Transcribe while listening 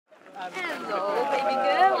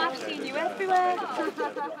everywhere.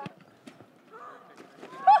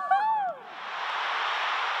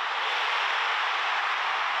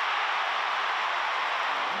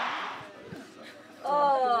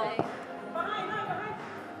 Oh.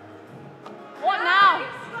 What now?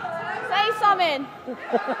 Say something.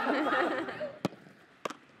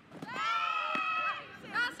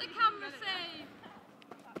 That's a camera save.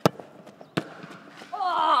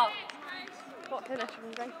 Oh. What finish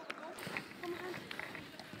from Grace?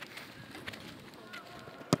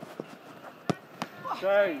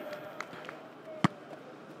 Go.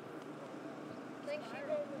 Thank you.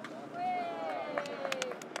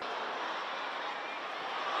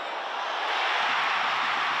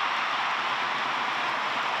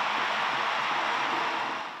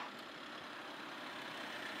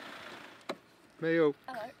 Mayo.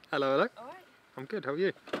 Hello. Hello, hello. All right. I'm good, how are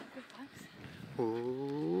you? Good, thanks.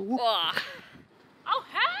 Ooh. Oh,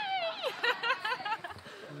 hey!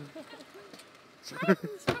 Friends,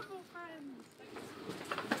 football friends.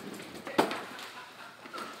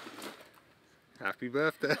 Happy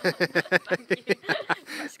birthday. Thank you.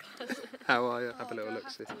 That's class. How are you? Have a little look,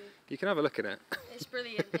 see. You can have a look at it. It's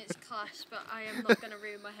brilliant, it's class, but I am not going to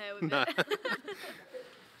ruin my hair with No. it.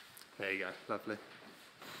 There you go, lovely.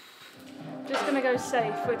 Just gonna go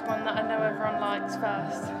safe with one that I know everyone likes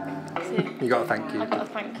first. See, You got a thank you. I got a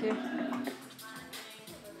thank you.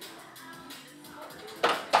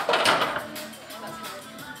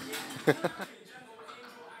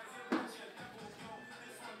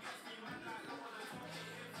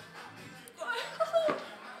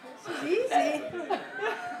 This is easy.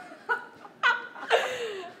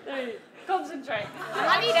 Concentrate.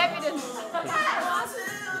 I need evidence.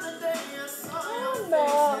 Oh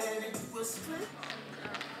no.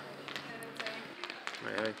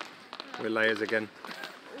 Hey, we're layers again.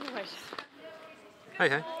 Always. Hey,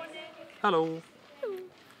 hey. Hello.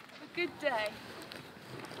 A good day.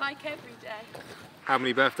 Like every day. How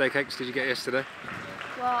many birthday cakes did you get yesterday?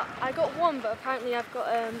 Well, I got one, but apparently I've got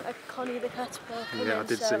a Connie the Caterpillar coming, Yeah, I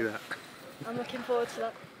did so see that. I'm looking forward to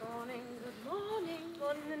that. Morning, good morning.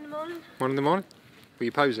 Morning in the morning. One in the morning? Were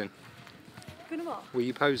you posing? Good what? Were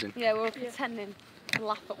you posing? Yeah, we're all pretending to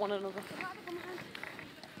laugh at one another.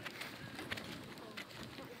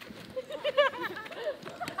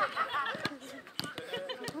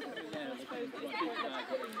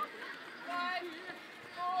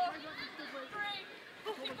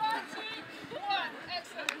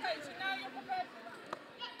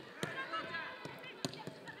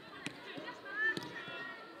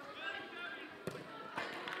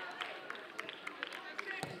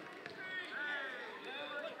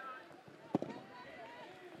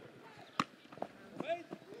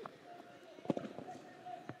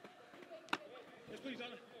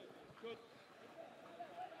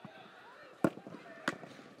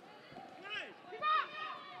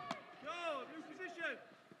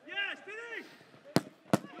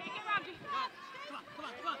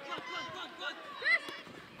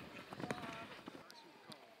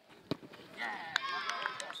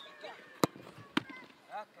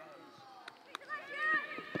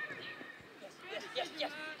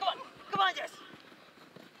 Yes. Come on, Jess.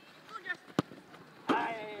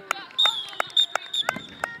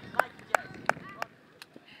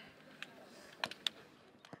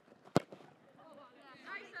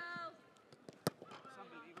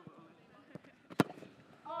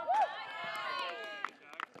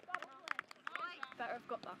 Better have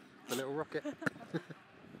got that. The little rocket. That's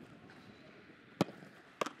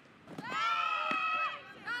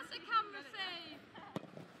a camera save.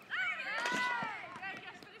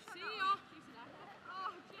 See ya.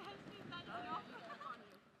 Oh, Jess, is that enough?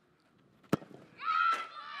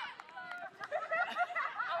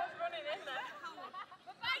 I was running in there.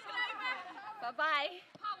 Bye-bye. Bye-bye.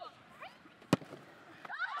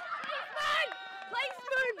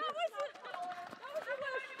 Placement! That was the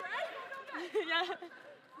worst spread. Yeah.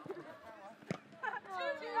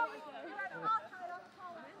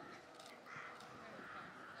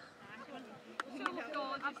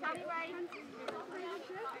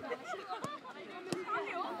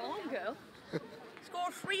 Come on, girl.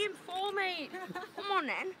 Score 3 and 4, mate. Come on,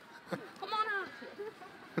 then. Come on,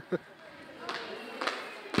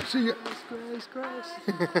 See ya. Grace.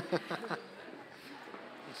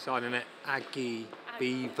 Signing it, Aggie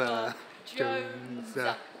Beaver Jones.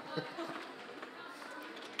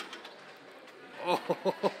 Oh,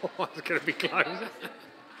 that's going to be close.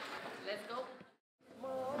 Let's go.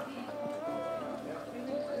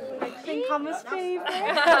 Think I'm a favourite.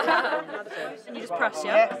 And you just press,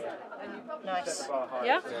 yeah? Nice.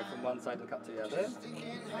 Yeah? From one side and cut to the other.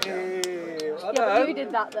 Yeah, but you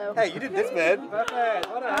did that though. Hey, you did this, man. Perfect.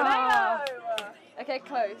 Well done. Okay,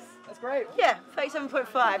 close. That's great. Yeah,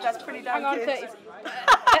 37.5. That's pretty damn Hang on, good. 30.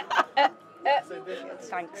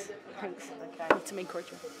 Thanks. Thanks. Okay. Need some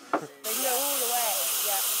encouragement. They can go all the way.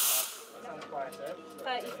 Yeah.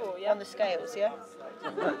 34, yeah? On the scales, yeah.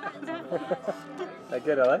 They're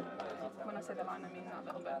good, are they? When I say the line, I mean that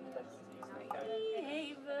little bit.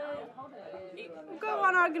 Go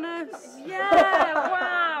on, Agnes. Yeah,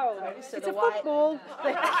 wow. It's a football.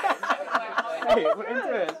 Hey, we're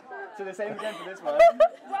into it. So the same again for this one.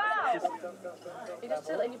 Wow. You just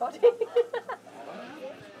tilt in your body.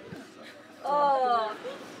 Oh,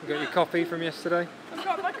 You got your coffee from yesterday? I've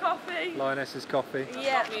got my coffee. Lionesses coffee.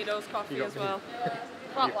 yeah. Needles coffee You got as well.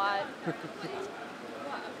 Flat white.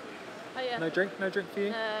 Oh yeah. No drink? No drink for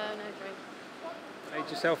you? No drink. Made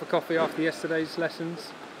yourself a coffee after yesterday's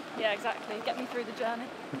lessons? Yeah, exactly. Get me through the journey.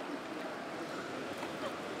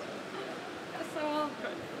 That's so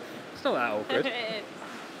awkward. It's not that awkward. It is.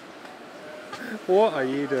 What are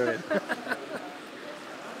you doing?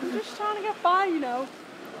 I'm just trying to get by, you know.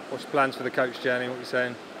 What's your plans for the coach journey? What are you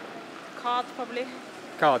saying? Cards, probably.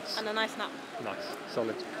 Cards? And a nice nap. Nice.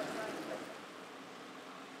 Solid.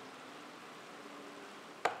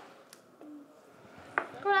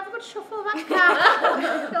 Go on, have a good shuffle of that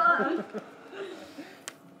car.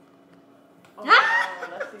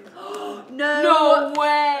 No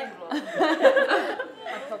way.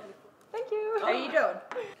 Thank you. Are you done?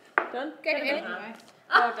 Done? Get it in.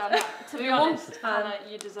 Well done. To be honest, Hannah,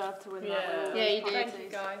 you deserve to win that. Yeah, you do. Thank you,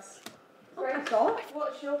 guys.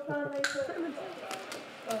 What's your plan later?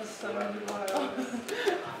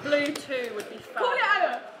 Blue 2 would be fun. Put it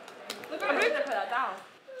out. I'm going to put that down.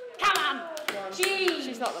 Come on. Jeez.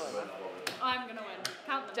 She's not the winner. I'm going to win.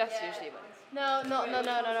 Count them. Jess usually wins. No.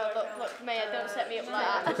 Look, Maya, don't set me up like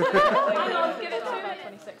that. Hang on, give it to me.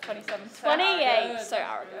 26, 27, 28. So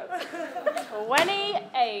arrogant.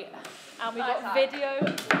 28. And we got video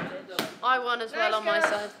footage. I won as well on my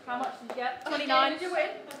side. How much did you get? 29. Did you win?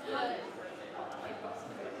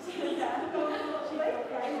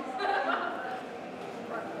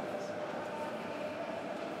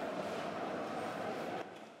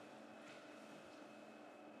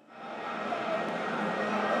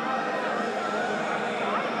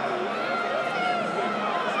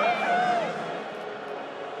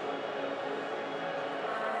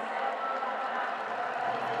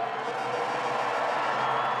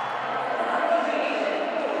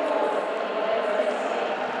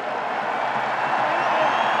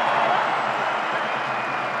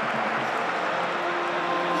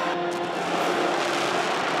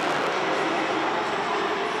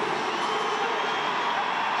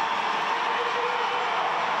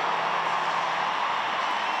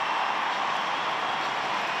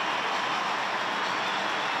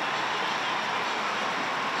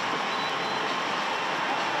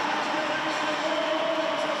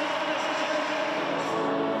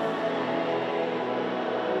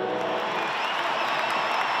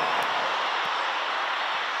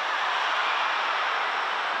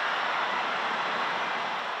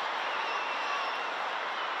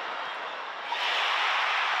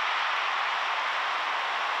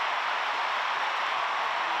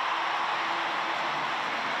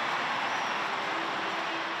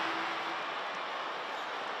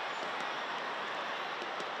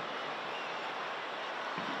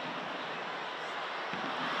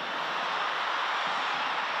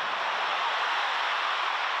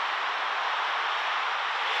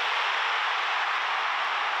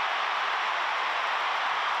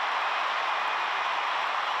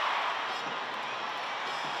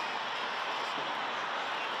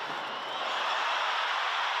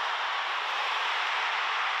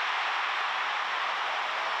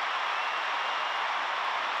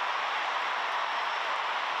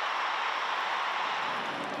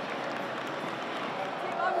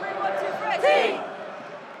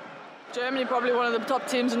 Germany probably one of the top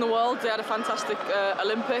teams in the world. They had a fantastic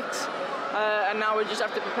Olympics, and now we just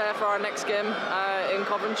have to prepare for our next game in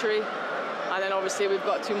Coventry, and then obviously we've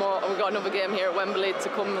got two more. We've got another game here at Wembley to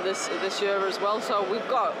come this year as well. So we've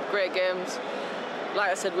got great games.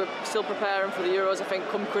 Like I said, we're still preparing for the Euros. I think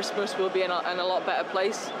come Christmas we'll be in a lot better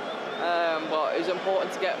place. But it was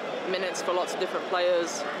important to get minutes for lots of different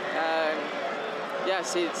players. Yeah,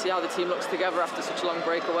 see how the team looks together after such a long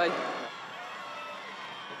breakaway.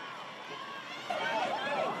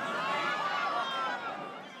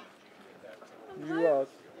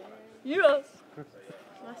 Yes.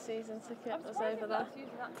 My season ticket was over there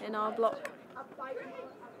in our block.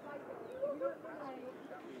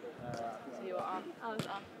 So you were on. I was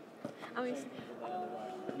on. I mean,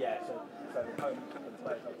 Yeah, so the home for the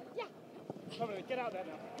players. Get out there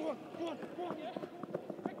now. Go on.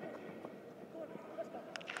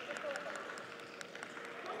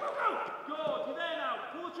 Good, you're there now.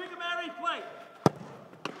 Pull the trigger, Mary, play.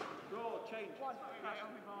 Good, change. One down.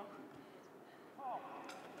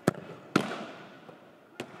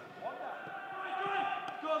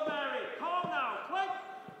 Good, Mary. Calm now. Play.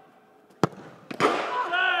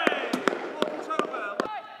 Play. Walk the over.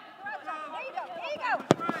 Here you go. Here you go.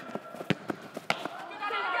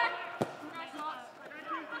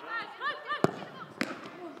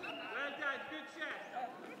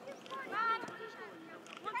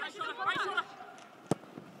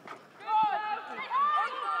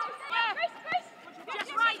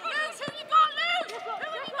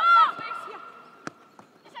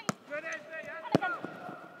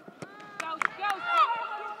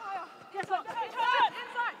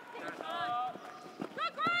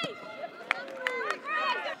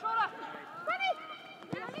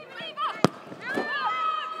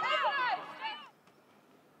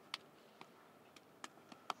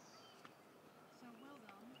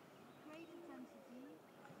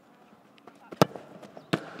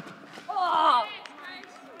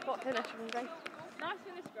 Finish from Grace. Nice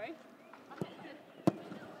finish, Grace.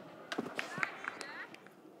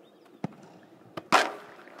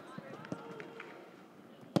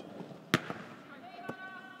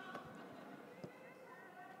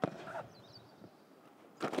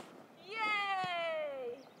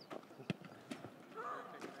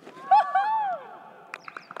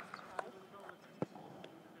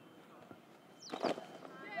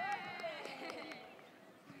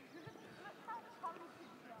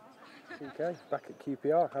 Okay, back at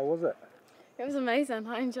QPR, how was it? It was amazing.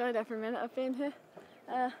 I enjoyed every minute of being here.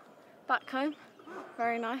 Back home,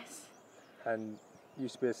 very nice. And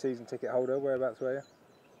used to be a season ticket holder, whereabouts were you?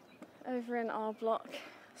 Over in our block,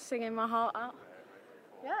 singing my heart out.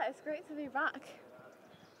 Yeah, it's great to be back.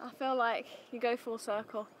 I feel like you go full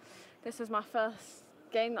circle. This is my first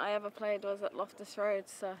game that I ever played was at Loftus Road,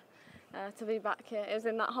 so to be back here, it was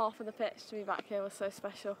in that half of the pitch, to be back here was so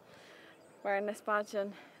special. Wearing this badge,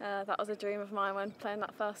 and that was a dream of mine when playing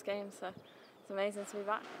that first game, so it's amazing to be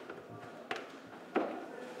back.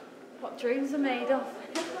 What dreams are made of.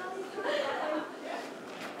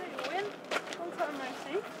 Win. Long time no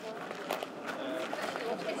see.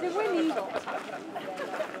 It's a Winnie.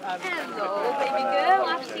 Hello, baby girl.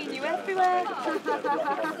 I've seen you everywhere.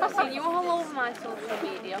 I've seen you all over my social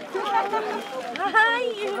media. Hi,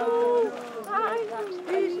 you. Hi.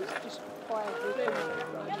 Just quietly.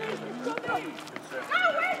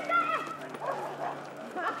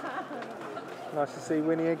 Nice to see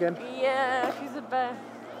Winnie again. Yeah, she's a bear.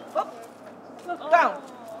 Up. Down.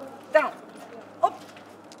 Down. Up.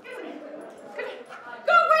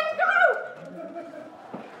 Go, Win, go!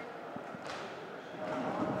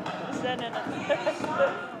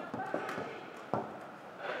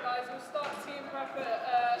 Guys, we'll start team prep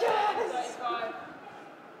at 35.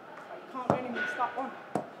 Can't really miss that one.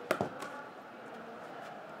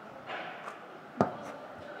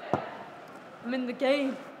 I'm in the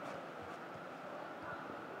game.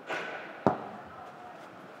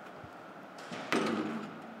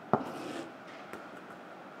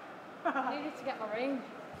 I needed to get my ring.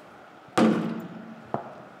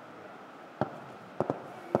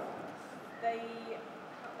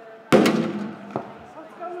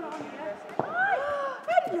 What's going on here?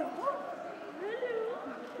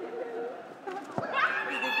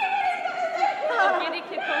 Giddy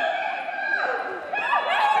kipper.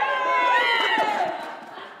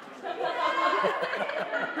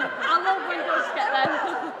 I love when girls get them.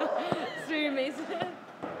 Zoomies.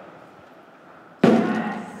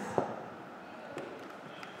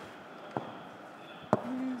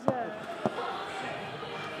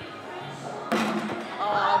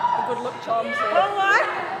 Oh, good luck charms here.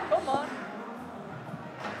 Come on.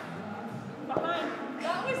 Come on.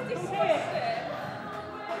 That was disgusting.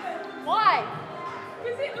 Why?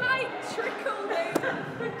 Was it like trickled in?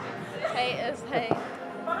 Haters hate.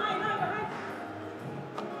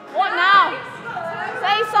 What now?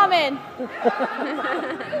 Say something.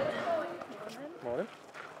 Morning.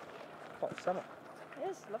 Quite summer. It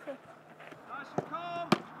is lovely. Nice and calm.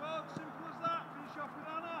 Good, simple as that. Finish off with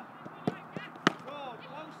Anna. Good,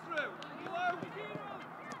 close through. Below.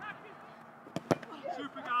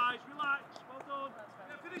 Super guys, relax. Well done.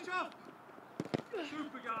 Yeah, finish off.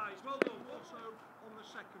 Super guys, well done. Also on the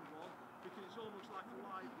second one, because it's almost like a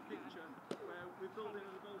live picture where we're building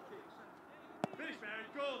in the goal kicks. Finish, Mary.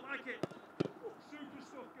 Good, like it. Super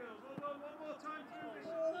stuff, girls. Well done. One more time through this.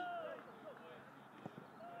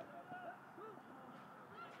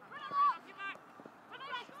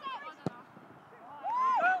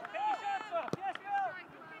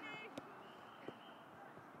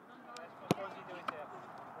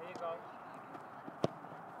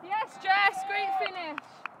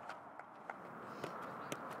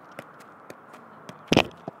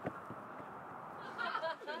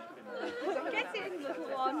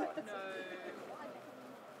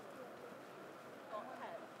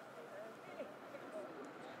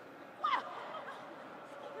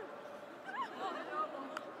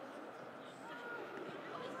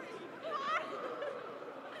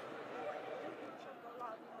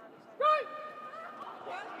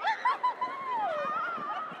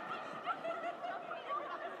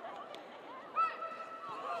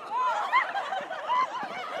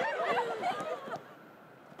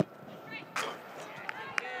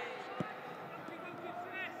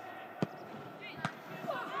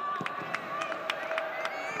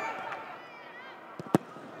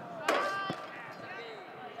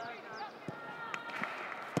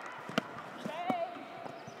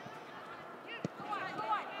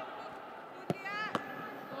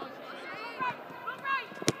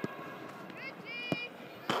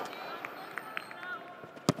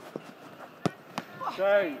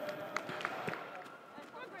 Go.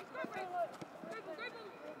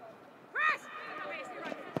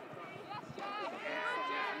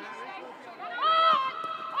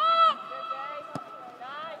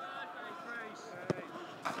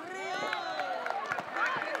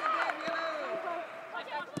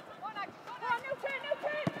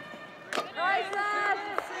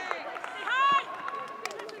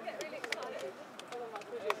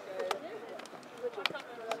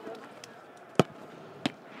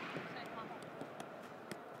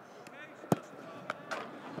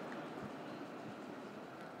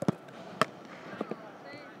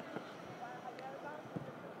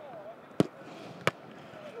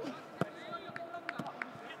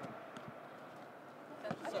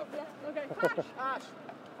 Ash,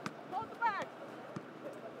 hold the bag.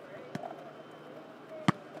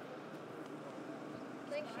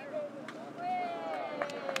 Thank you.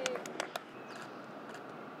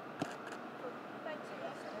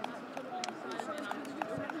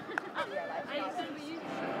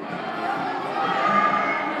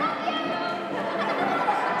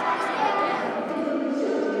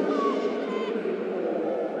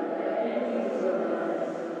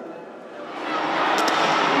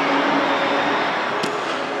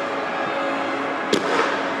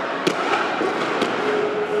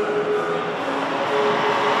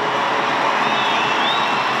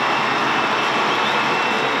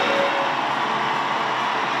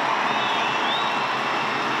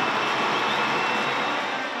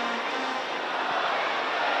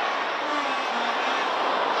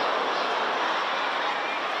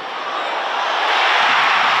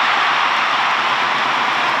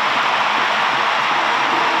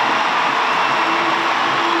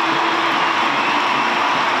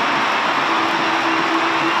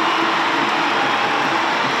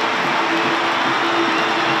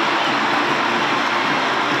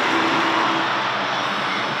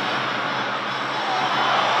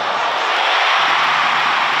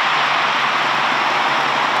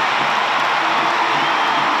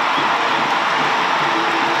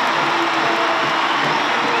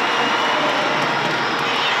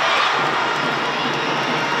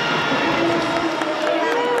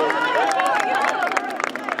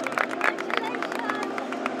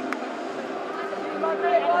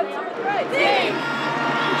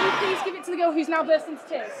 Who's now burst into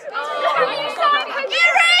tears.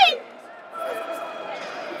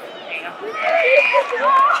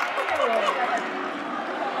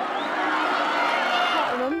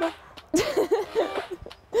 Can't remember.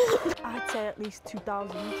 I'd say at least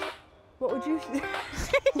 2,000. What would you say?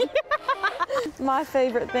 My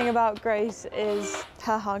favourite thing about Grace is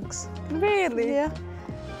her hugs. Really? Yeah.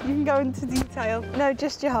 You can go into detail. No,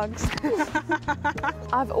 just your hugs.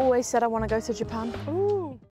 I've always said I want to go to Japan. Ooh.